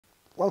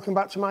Welcome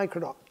back to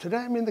Microdot. Today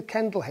I'm in the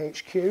Kendal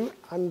HQ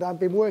and I've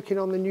been working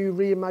on the new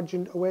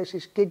reimagined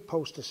Oasis gig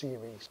poster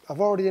series.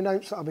 I've already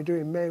announced that I'll be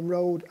doing Main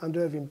Road and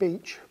Irving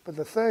Beach, but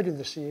the third in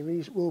the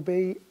series will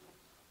be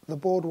the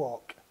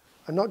Boardwalk.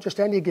 And not just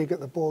any gig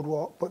at the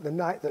Boardwalk, but the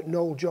night that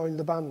Noel joined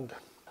the band.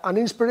 An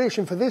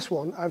inspiration for this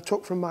one I've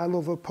took from my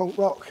love of punk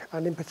rock,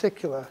 and in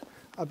particular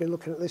I've been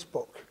looking at this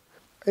book.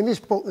 In this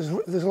book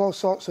there's all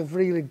sorts of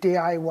really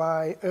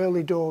DIY,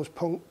 early doors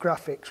punk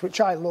graphics, which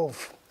I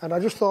love. And I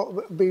just thought it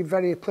would be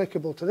very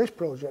applicable to this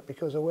project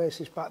because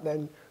Oasis back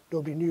then,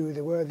 nobody knew who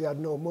they were, they had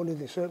no money,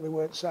 they certainly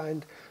weren't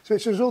signed. So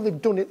it's as though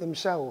they'd done it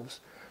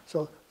themselves.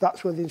 So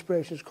that's where the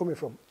inspiration is coming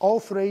from. All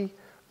three,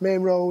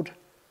 Main Road,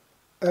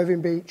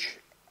 Irving Beach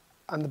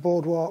and the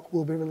Boardwalk,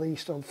 will be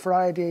released on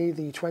Friday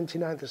the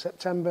 29th of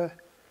September,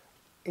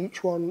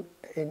 each one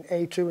in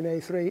A2 and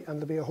A3, and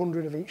there'll be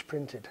 100 of each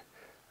printed.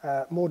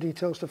 More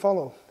details to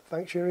follow.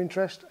 Thanks for your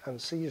interest and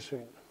see you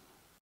soon.